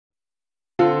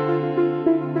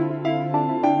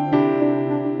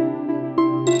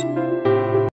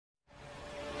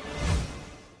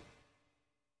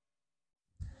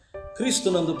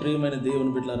క్రీస్తునందు ప్రియమైన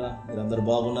దేవుని బిడ్డలారా, మీరందరూ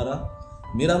బాగున్నారా?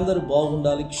 మీరందరూ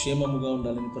బాగుండాలి, క్షేమముగా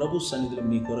ఉండాలని ప్రభు సన్నిధిలో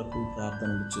మీ కొరకు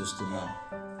ప్రార్థనలు చేస్తున్నాం.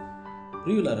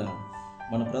 ప్రియులారా,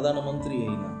 మన ప్రధానమంత్రి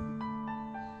అయిన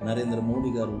నరేంద్ర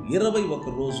మోడీ గారు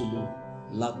 21 రోజులు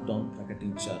లాక్డౌన్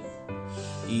ప్రకటించారు.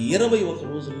 ఈ 21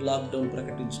 రోజులు లాక్డౌన్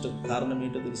ప్రకటించడం కారణం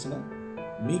ఏంటో తెలిసిన?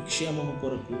 మీ క్షేమము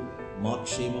కొరకు, మా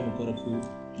క్షేమము కొరకు,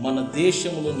 మన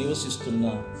దేశంలో నివసిస్తున్న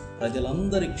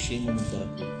ప్రజలందరి క్షేమము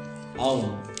కొరకు.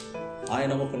 అవును,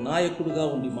 ఆయన ఒక నాయకుడిగా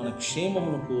ఉండి మన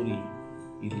క్షేమమును కోరి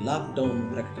ఈ లాక్డౌన్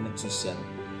ప్రకటన చేశారు.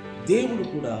 దేవుడు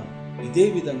కూడా ఇదే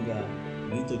విధంగా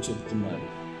మీతో చెబుతున్నాడు.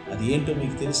 అది ఏంటో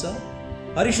మీకు తెలుసా?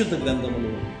 పరిశుద్ధ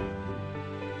గ్రంథములో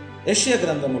యెషయా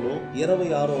గ్రంథములో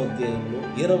 26వ అధ్యాయంలో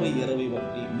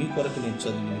 20-21 మీ కొరకు నేను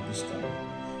చదివి వినిపిస్తాను.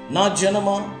 నా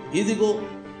జనమా, ఇదిగో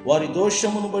వారి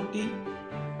దోషమును బట్టి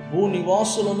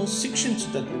భూనివాసులను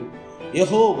శిక్షించుటకు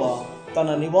యెహోవా తన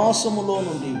నివాసములో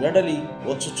నుండి వెడలి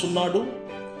వచ్చుచున్నాడు.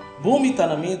 భూమి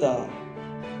తన మీద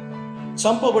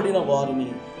చంపబడిన వారిని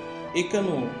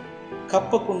ఇకను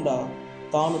కప్పకుండా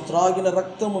తాను త్రాగిన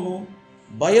రక్తమును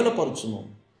బయలుపరచును.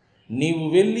 నీవు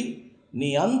వెళ్ళి నీ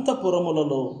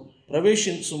అంతఃపురములలో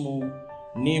ప్రవేశించుము,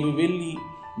 నీవు వెళ్ళి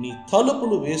నీ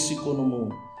తలుపులు వేసుకొనుము,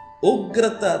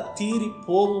 ఉగ్రత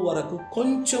తీరిపోవు వరకు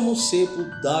కొంచెము సేపు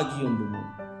దాగి ఉండుము.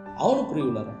 అవును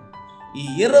ప్రియులరా, ఈ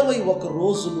 21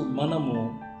 రోజులు మనము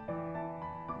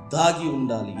దాగి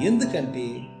ఉండాలి. ఎందుకంటే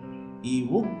ఈ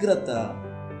ఉగ్రత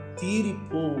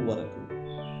తీరిపోవు వరకు,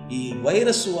 ఈ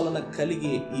వైరస్ వలన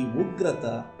కలిగే ఈ ఉగ్రత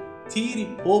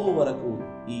తీరిపోవు వరకు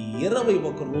ఈ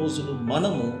 21 రోజులు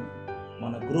మనము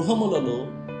మన గృహములలో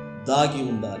దాగి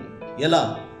ఉండాలి. ఎలా?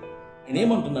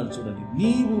 నేనేమంటున్నాను చూడండి.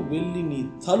 నీవు వెళ్ళి నీ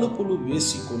తలుపులు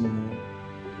వేసుకొనుము,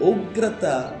 ఉగ్రత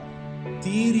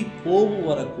తీరిపోవు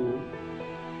వరకు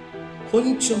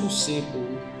కొంచెము సేపు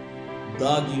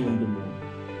దాగి ఉండుము.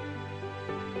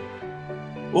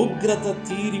 ఉగ్రత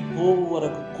తీరిపోవు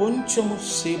వరకు కొంచెము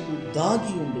సేపు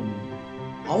దాగి ఉండుము.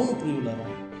 అవును ప్రియులారా,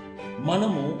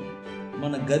 మనము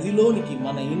మన గదిలోనికి,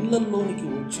 మన ఇళ్లలోనికి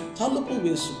వచ్చి తలుపు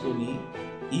వేసుకొని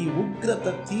ఈ ఉగ్రత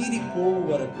తీరిపోవు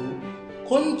వరకు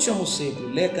కొంచెము సేపు,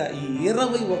 లేక ఈ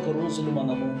 21 రోజులు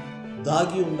మనము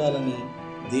దాగి ఉండాలని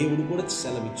దేవుడు కూడా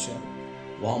సెలవిచ్చాడు.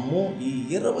 వామ్మో, ఈ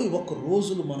 21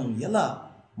 రోజులు మనం ఎలా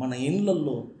మన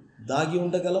ఇళ్లల్లో దాగి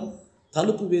ఉండగలం?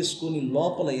 తలుపు వేసుకొని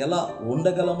లోపల ఎలా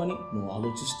ఉండగలమని నువ్వు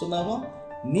ఆలోచిస్తున్నావా?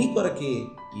 నీ కొరకే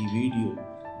ఈ వీడియో.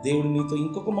 దేవుడు నీతో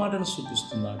ఇంకొక మాటను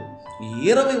చూపిస్తున్నాడు. ఈ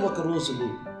 21 రోజులు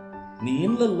నీ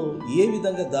ఇళ్లలో ఏ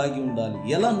విధంగా దాగి ఉండాలి,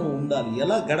 ఎలా నువ్వు ఉండాలి,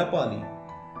 ఎలా గడపాలి,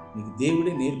 నీకు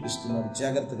దేవుడే నేర్పిస్తున్నాడు.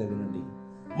 జాగ్రత్తగా వినండి.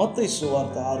 మత్తయి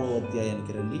సువార్త 6వ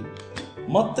అధ్యాయానికి రండి.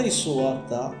 మత్తయి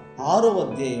సువార్త 6వ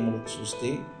అధ్యాయంలో చూస్తే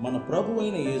మన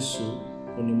ప్రభువైన యేసు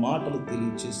కొన్ని మాటలు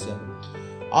తెలియచేశాడు.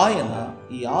 ఆయన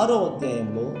ఈ 6వ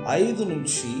అధ్యాయంలో 5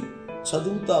 నుంచి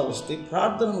చదువుతా వస్తే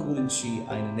ప్రార్థనను గురించి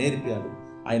ఆయన నేర్పాడు.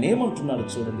 ఆయన ఏమంటున్నాడు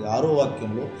చూడండి. 6వ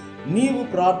వాక్యంలో, నీవు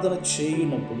ప్రార్థన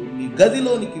చేయునప్పుడు నీ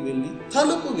గదిలోనికి వెళ్ళి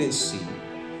తలుపు వేసి.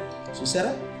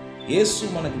 చూసారా, యేసు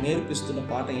మనకు నేర్పిస్తున్న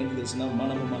పాట ఏంటి తెలిసిన?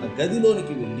 మనము మన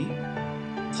గదిలోనికి వెళ్ళి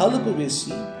తలుపు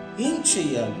వేసి ఏం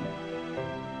చెయ్యాలి?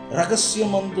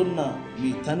 రహస్యమందున్న మీ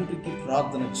తండ్రికి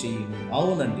ప్రార్థన చేయండి.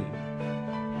 అవునండి,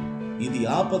 ఇది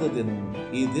ఆపద దినము.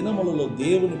 ఈ దినములలో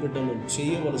దేవుని బిడ్డలు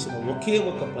చేయవలసిన ఒకే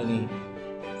ఒక పని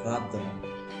ప్రార్థన.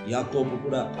 యాకోబు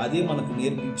కూడా అదే మనకు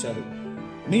నేర్పించాడు.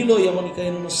 మీలో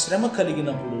ఎవరికైనా శ్రమ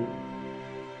కలిగినప్పుడు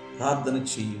ప్రార్థన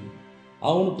చెయ్యి.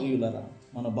 అవును ప్రియులరా,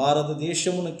 మన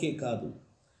భారతదేశమునకే కాదు,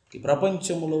 ఈ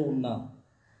ప్రపంచములో ఉన్న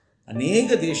అనేక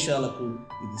దేశాలకు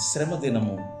ఇది శ్రమ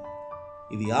దినము,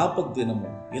 ఇది ఆపద దినము.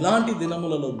 ఇలాంటి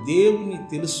దినములలో దేవుని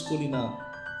తెలుసుకొనిన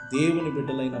దేవుని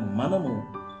బిడ్డలైన మనము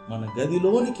మన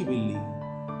గదిలోనికి వెళ్ళి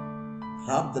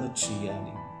ప్రార్థన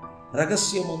చేయాలి.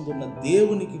 రహస్యమందున్న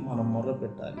దేవునికి మనం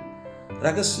మొర్రపెట్టాలి.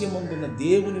 రహస్యమందున్న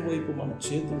దేవుని వైపు మన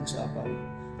చేతులు చాపాలి.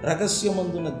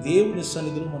 రహస్యమందున్న దేవుని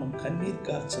సన్నిధిలో మనం కన్నీరు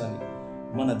కార్చాలి.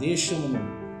 మన దేశమును,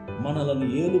 మనలను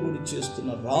ఏలుబడి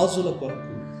చేస్తున్న రాజుల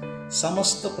కొరకు,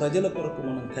 సమస్త ప్రజల కొరకు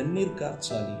మనం కన్నీరు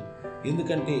కార్చాలి.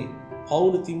 ఎందుకంటే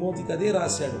పౌలు తిమోతికి అదే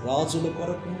రాశాడు. రాజుల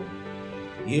కొరకును,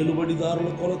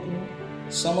 ఏలుబడిదారుల కొరకును,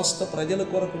 సమస్త ప్రజల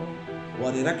కొరకును,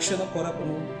 వారి రక్షణ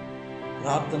కొరకును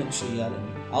ప్రార్థన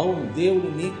చేయాలని. అవును, దేవుడు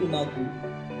నీకు నాకు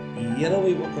ఈ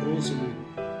 21 రోజులు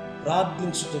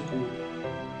ప్రార్థించుటకు,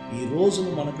 ఈ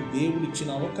రోజును మనకు దేవుడిచ్చిన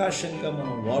అవకాశంగా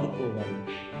మనం వాడుకోవాలి.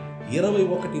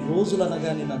 21 రోజులు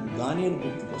అనగానే నాకు దానియేలు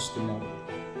గుర్తుకొస్తున్నాడు.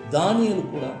 దానియేలు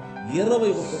కూడా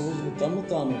 21 రోజులు తను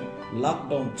తాను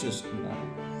లాక్డౌన్ చేసుకున్నాడు.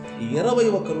 ఈ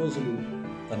 21 రోజులు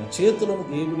తన చేతులను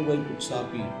దేవుడి వైపు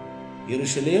చాపి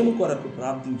యెరూషలేము కొరకు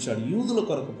ప్రార్థించాడు, యూదుల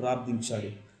కొరకు ప్రార్థించాడు.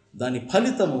 దాని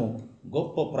ఫలితము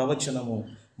గొప్ప ప్రవచనము,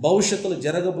 భవిష్యత్తులో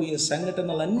జరగబోయే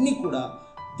సంఘటనలన్నీ కూడా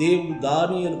దేవుడు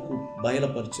దానియేలుకు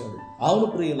బయలుపరిచాడు. అవును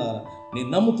ప్రియులారా, నేను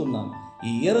నమ్ముతున్నాను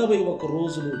ఈ 21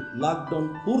 రోజులు లాక్డౌన్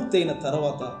పూర్తయిన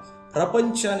తర్వాత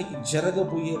ప్రపంచానికి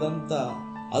జరగబోయేదంతా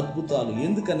అద్భుతాలు.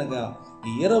 ఎందుకనగా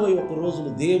ఈ 21 రోజులు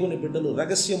దేవుని బిడ్డలు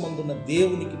రహస్యమందున్న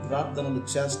దేవునికి ప్రార్థనలు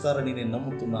చేస్తారని నేను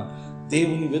నమ్ముతున్నాను.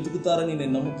 దేవుని వెతుకుతారని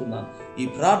నేను నమ్ముతున్నాను. ఈ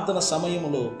ప్రార్థన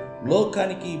సమయంలో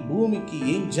లోకానికి, భూమికి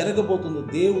ఏం జరగబోతుందో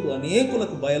దేవుడు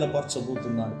అనేకులకు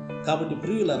బయలుపరచబోతున్నాడు. కాబట్టి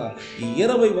ప్రియులరా, ఈ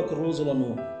 21 రోజులను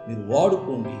మీరు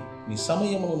వాడుకోండి. మీ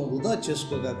సమయములను వృధా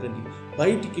చేసుకోగాకండి.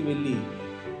 బయటికి వెళ్ళి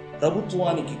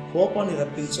ప్రభుత్వానికి కోపాన్ని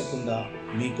రప్పించకుండా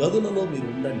మీ గదులలో మీరు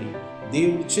ఉండండి.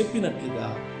 దేవుడు చెప్పినట్లుగా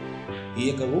ఈ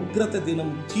యొక్క ఉగ్రత దినం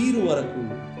తీరు వరకు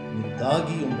మీరు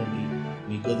దాగి ఉండండి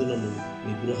మీ గదులలో,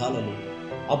 మీ గృహాలలో.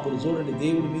 అప్పుడు చూడండి,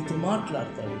 దేవుడు మీతో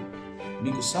మాట్లాడతాడు,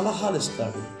 మీకు సలహాలు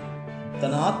ఇస్తాడు.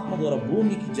 తన ఆత్మ ద్వారా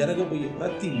భూమికి జరగబోయే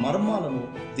ప్రతి మర్మాలను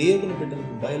దేవుని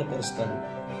బిడ్డలకు బయలుపరుస్తాడు.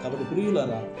 కాబట్టి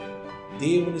ప్రియులారా,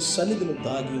 దేవుని సన్నిధిలో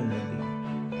దాగి ఉండండి.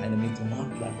 ఆయన మీతో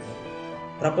మాట్లాడతాడు,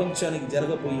 ప్రపంచానికి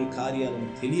జరగబోయే కార్యాలను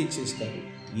తెలియచేస్తాడు.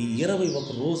 ఈ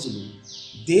 21 రోజులు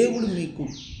దేవుడు మీకు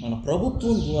మన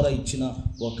ప్రభుత్వం ద్వారా ఇచ్చిన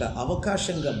ఒక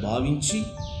అవకాశంగా భావించి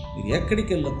మీరు ఎక్కడికి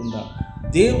వెళ్ళకుండా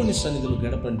దేవుని సన్నిధిలో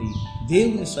గడపండి.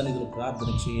 దేవుని సన్నిధిలో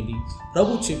ప్రార్థన చేయండి.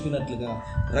 ప్రభు చెప్పినట్లుగా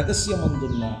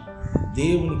రహస్యమందున్న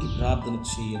దేవునికి ప్రార్థన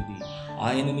చేయండి.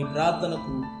 ఆయన నీ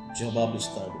ప్రార్థనకు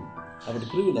జవాబిస్తాడు. కాబట్టి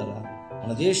ప్రియులారా,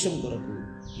 మన దేశం కొరకు,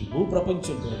 ఈ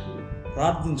భూప్రపంచం కొరకు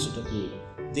ప్రార్థించుటకు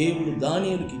దేవుడు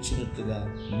దానియేలుకి ఇచ్చినట్లుగా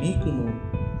నీకును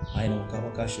ఆయన ఒక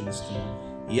అవకాశం ఇస్తున్నాడు.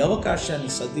 ఈ అవకాశాన్ని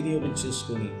సద్వినియోగం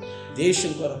చేసుకొని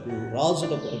దేశం కొరకు,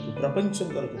 రాజుల కొరకు, ప్రపంచం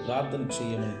కొరకు ప్రార్థన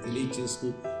చేయమని తెలియచేస్తూ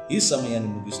ఈ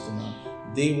సమయాన్ని ముగిస్తున్నాను.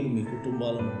 దేవుడు మీ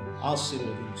కుటుంబాలను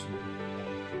ఆశీర్వదించు.